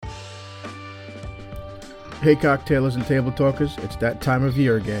Hey cocktailers and table talkers, it's that time of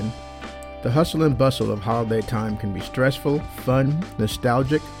year again. The hustle and bustle of holiday time can be stressful, fun,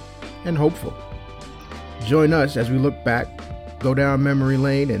 nostalgic, and hopeful. Join us as we look back, go down memory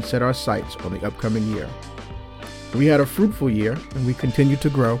lane, and set our sights on the upcoming year. We had a fruitful year, and we continue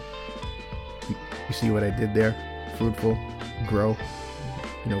to grow. You see what I did there? Fruitful, grow.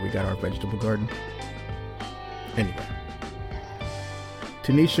 We got our vegetable garden. Anyway,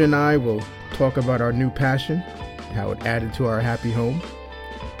 Tanisha and I will talk about our new passion, how it added to our happy home.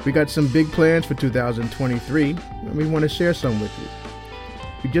 We got some big plans for 2023, and we want to share some with you.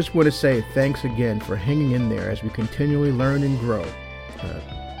 We just want to say thanks again for hanging in there as we continually learn and grow.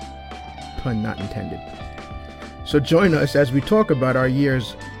 Pun not intended. So join us as we talk about our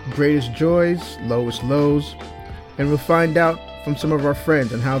year's greatest joys, lowest lows, and we'll find out from some of our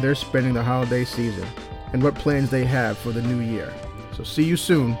friends on how they're spending the holiday season and what plans they have for the new year. So see you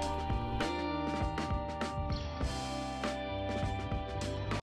soon.